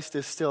that Christ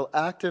is still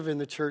active in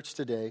the church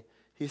today.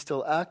 He's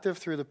still active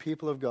through the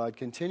people of God,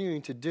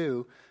 continuing to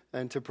do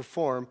and to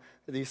perform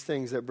these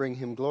things that bring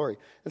him glory.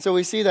 And so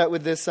we see that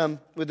with this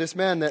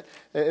man, that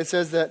it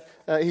says that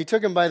he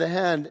took him by the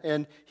hand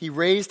and he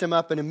raised him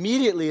up, and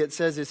immediately it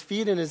says his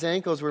feet and his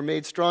ankles were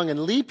made strong, and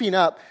leaping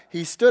up,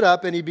 he stood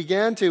up and he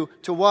began to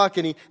walk.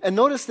 And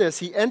notice this,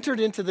 he entered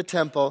into the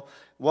temple,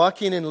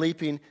 walking and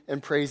leaping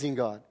and praising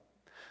God.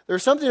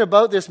 There's something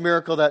about this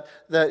miracle that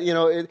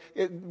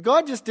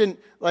God just didn't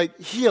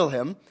heal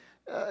him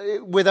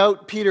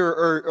without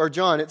Peter or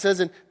John. It says,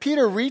 and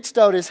Peter reached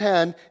out his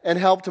hand and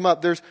helped him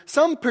up. There's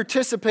some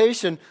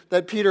participation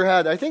that Peter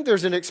had. I think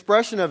there's an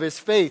expression of his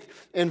faith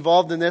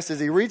involved in this as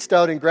he reached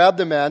out and grabbed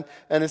the man,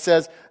 and it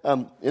says,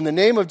 in the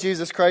name of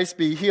Jesus Christ,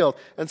 be healed.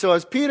 And so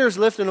as Peter's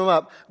lifting him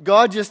up,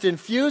 God just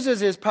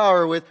infuses his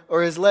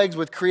his legs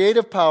with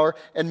creative power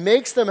and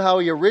makes them how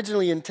he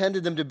originally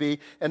intended them to be,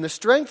 and the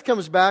strength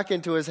comes back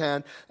into his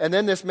hand, and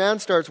then this man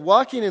starts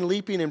walking and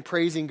leaping and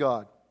praising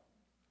God.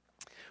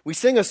 We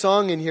sing a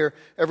song in here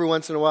every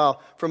once in a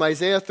while from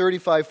Isaiah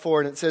 35:4,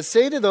 and it says,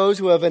 say to those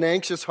who have an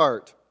anxious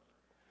heart,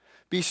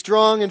 be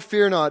strong and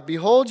fear not.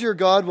 Behold, your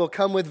God will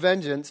come with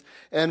vengeance,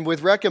 and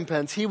with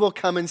recompense he will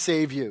come and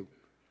save you.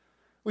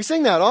 We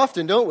sing that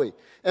often, don't we?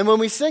 And when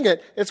we sing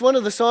it, it's one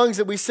of the songs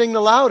that we sing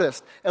the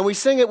loudest, and we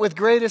sing it with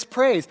greatest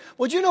praise.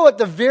 Well, do you know what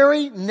the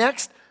very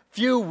next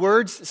few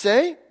words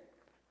say?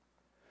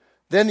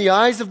 Then the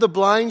eyes of the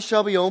blind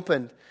shall be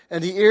opened,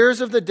 and the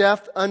ears of the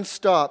deaf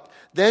unstopped.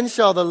 Then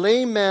shall the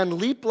lame man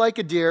leap like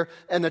a deer,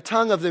 and the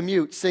tongue of the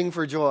mute sing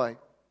for joy.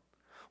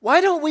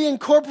 Why don't we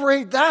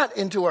incorporate that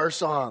into our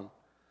song?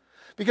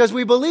 Because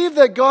we believe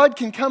that God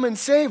can come and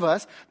save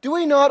us. Do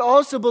we not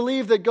also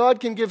believe that God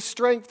can give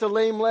strength to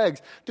lame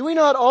legs? Do we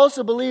not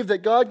also believe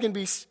that God can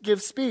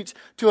give speech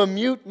to a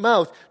mute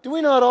mouth? Do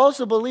we not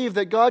also believe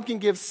that God can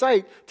give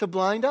sight to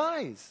blind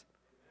eyes?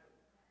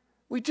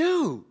 We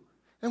do,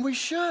 and we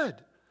should.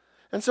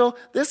 And so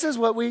this is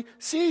what we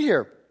see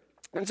here.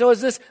 And so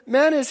as this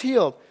man is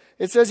healed,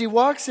 it says he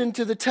walks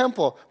into the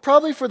temple,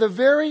 probably for the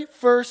very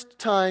first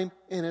time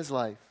in his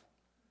life.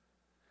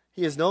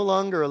 He is no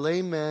longer a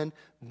lame man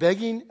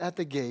begging at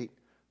the gate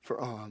for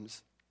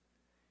alms.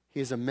 He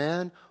is a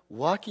man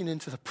walking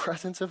into the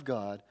presence of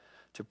God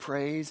to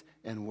praise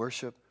and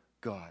worship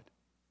God.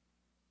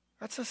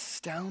 That's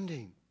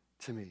astounding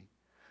to me.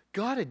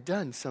 God had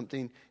done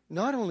something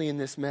not only in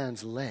this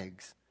man's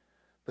legs,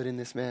 but in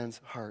this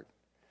man's heart.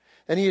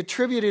 And he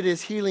attributed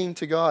his healing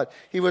to God.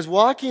 He was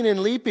walking and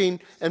leaping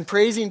and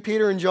praising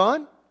Peter and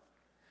John.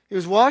 He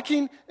was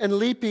walking and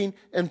leaping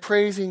and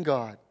praising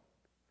God.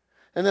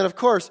 And then, of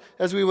course,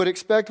 as we would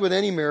expect with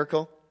any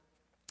miracle,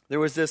 there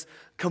was this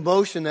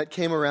commotion that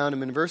came around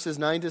him. In verses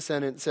 9 to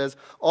 10, it says,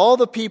 all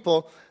the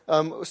people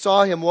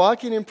saw him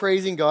walking and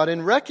praising God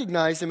and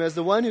recognized him as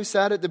the one who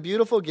sat at the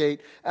beautiful gate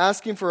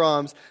asking for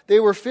alms. They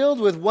were filled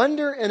with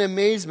wonder and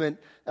amazement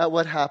at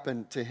what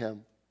happened to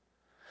him.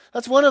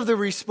 That's one of the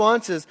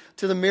responses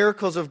to the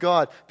miracles of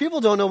God.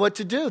 People don't know what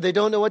to do. They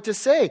don't know what to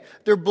say.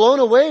 They're blown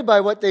away by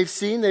what they've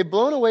seen. They're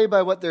blown away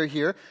by what they're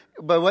here,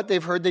 by what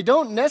they've heard. They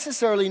don't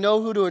necessarily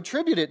know who to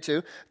attribute it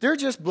to. They're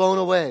just blown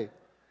away.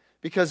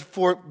 Because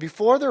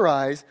before their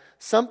eyes,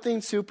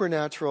 something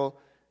supernatural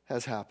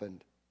has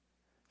happened.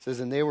 It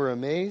says, and they were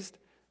amazed,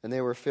 and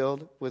they were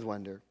filled with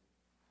wonder.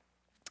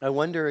 I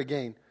wonder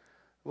again,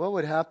 what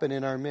would happen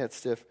in our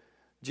midst if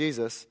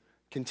Jesus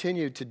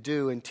continued to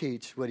do and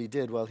teach what he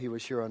did while he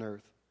was here on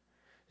earth?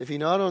 If he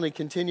not only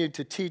continued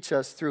to teach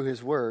us through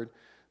his word,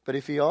 but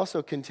if he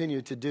also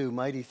continued to do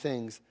mighty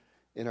things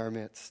in our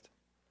midst.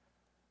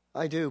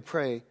 I do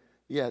pray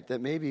yet that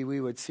maybe we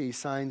would see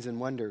signs and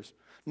wonders.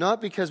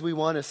 Not because we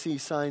want to see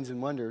signs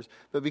and wonders,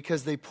 but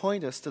because they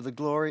point us to the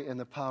glory and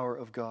the power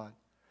of God.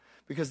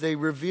 Because they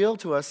reveal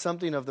to us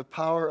something of the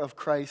power of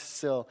Christ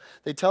still.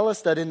 They tell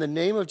us that in the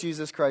name of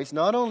Jesus Christ,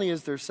 not only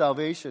is there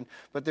salvation,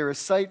 but there is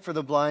sight for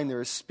the blind,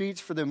 there is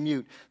speech for the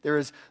mute, there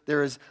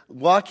is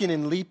walking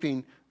and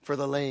leaping for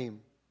the lame.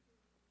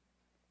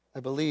 I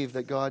believe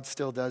that God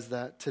still does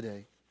that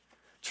today.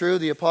 True,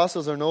 the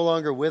apostles are no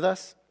longer with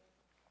us,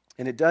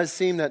 and it does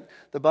seem that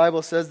the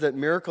Bible says that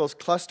miracles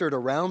clustered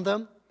around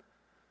them,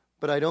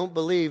 but I don't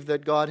believe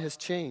that God has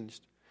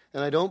changed.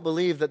 And I don't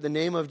believe that the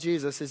name of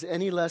Jesus is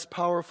any less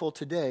powerful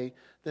today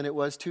than it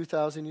was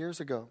 2,000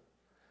 years ago.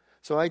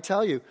 So I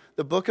tell you,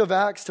 the book of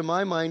Acts, to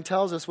my mind,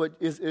 tells us what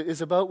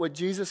is about what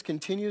Jesus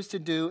continues to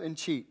do and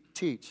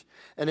teach.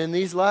 And in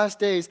these last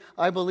days,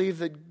 I believe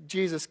that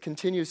Jesus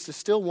continues to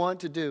still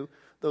want to do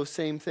those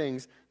same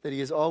things that he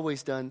has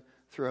always done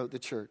throughout the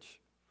church.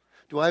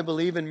 Do I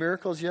believe in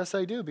miracles? Yes,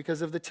 I do,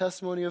 because of the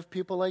testimony of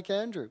people like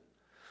Andrew,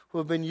 who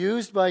have been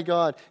used by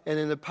God and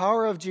in the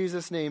power of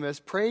Jesus' name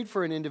has prayed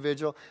for an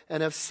individual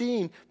and have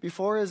seen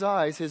before his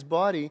eyes his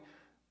body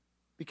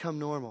become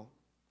normal,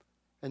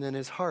 and then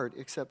his heart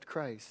accept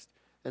Christ,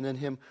 and then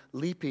him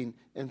leaping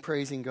and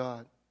praising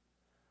God.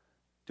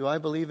 Do I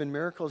believe in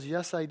miracles?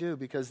 Yes, I do,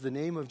 because the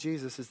name of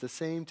Jesus is the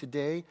same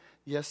today,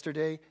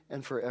 yesterday,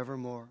 and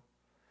forevermore.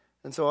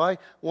 And so I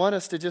want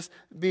us to just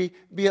be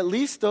at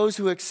least those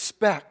who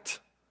expect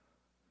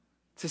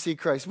to see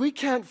Christ. We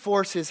can't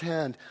force his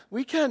hand.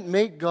 We can't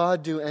make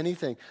God do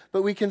anything.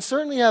 But we can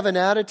certainly have an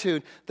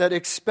attitude that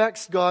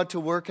expects God to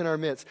work in our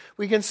midst.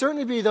 We can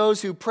certainly be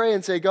those who pray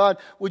and say, God,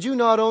 would you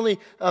not only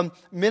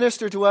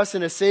minister to us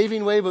in a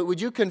saving way, but would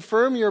you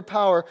confirm your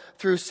power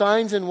through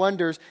signs and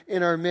wonders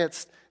in our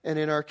midst and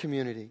in our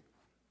community?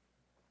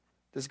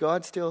 Does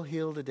God still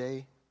heal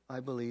today? I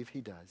believe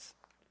he does.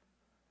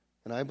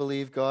 And I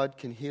believe God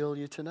can heal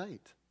you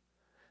tonight.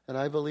 And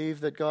I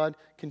believe that God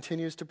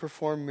continues to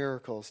perform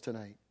miracles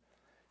tonight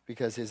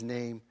because his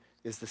name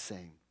is the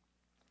same.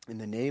 In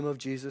the name of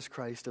Jesus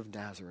Christ of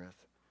Nazareth,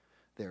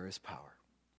 there is power.